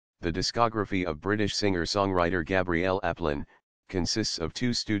The discography of British singer-songwriter Gabrielle Aplin consists of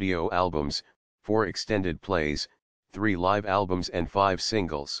 2 studio albums, 4 extended plays, 3 live albums and 5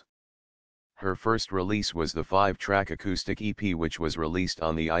 singles. Her first release was the 5-track acoustic EP, which was released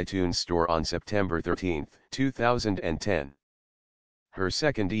on the iTunes Store on September 13, 2010. Her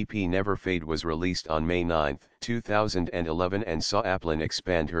second EP Never Fade was released on May 9, 2011 and saw Aplin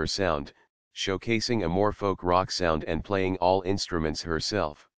expand her sound, showcasing a more folk rock sound and playing all instruments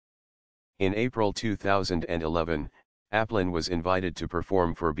herself. In April 2011, Aplin was invited to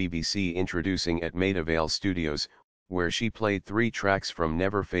perform for BBC Introducing at Maida Vale Studios, where she played 3 tracks from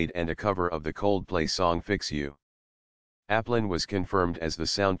Never Fade and a cover of the Coldplay song Fix You. Aplin was confirmed as the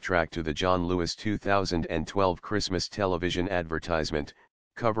soundtrack to the John Lewis 2012 Christmas television advertisement,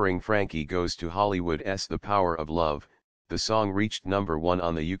 covering Frankie Goes to Hollywood's The Power of Love. The song reached number 1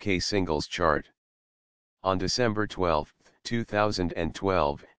 on the UK singles chart. On December 12,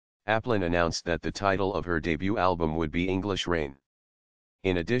 2012, Aplin announced that the title of her debut album would be English Rain.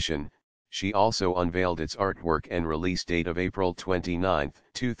 In addition, she also unveiled its artwork and release date of April 29,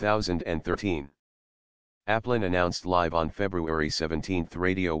 2013. Aplin announced live on February 17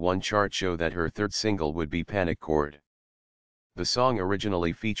 Radio 1 chart show that her third single would be Panic Chord. The song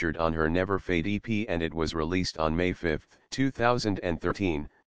originally featured on her Never Fade EP and it was released on May 5, 2013,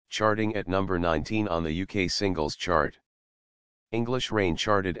 charting at number 19 on the UK singles chart. English Rain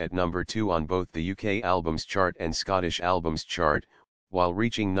charted at number 2 on both the UK albums chart and Scottish albums chart, while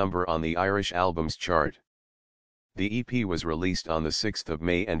reaching number on the Irish albums chart. The EP was released on the 6th of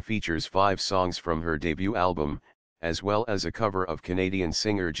May and features 5 songs from her debut album, as well as a cover of Canadian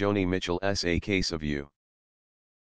singer Joni Mitchell's A Case of You.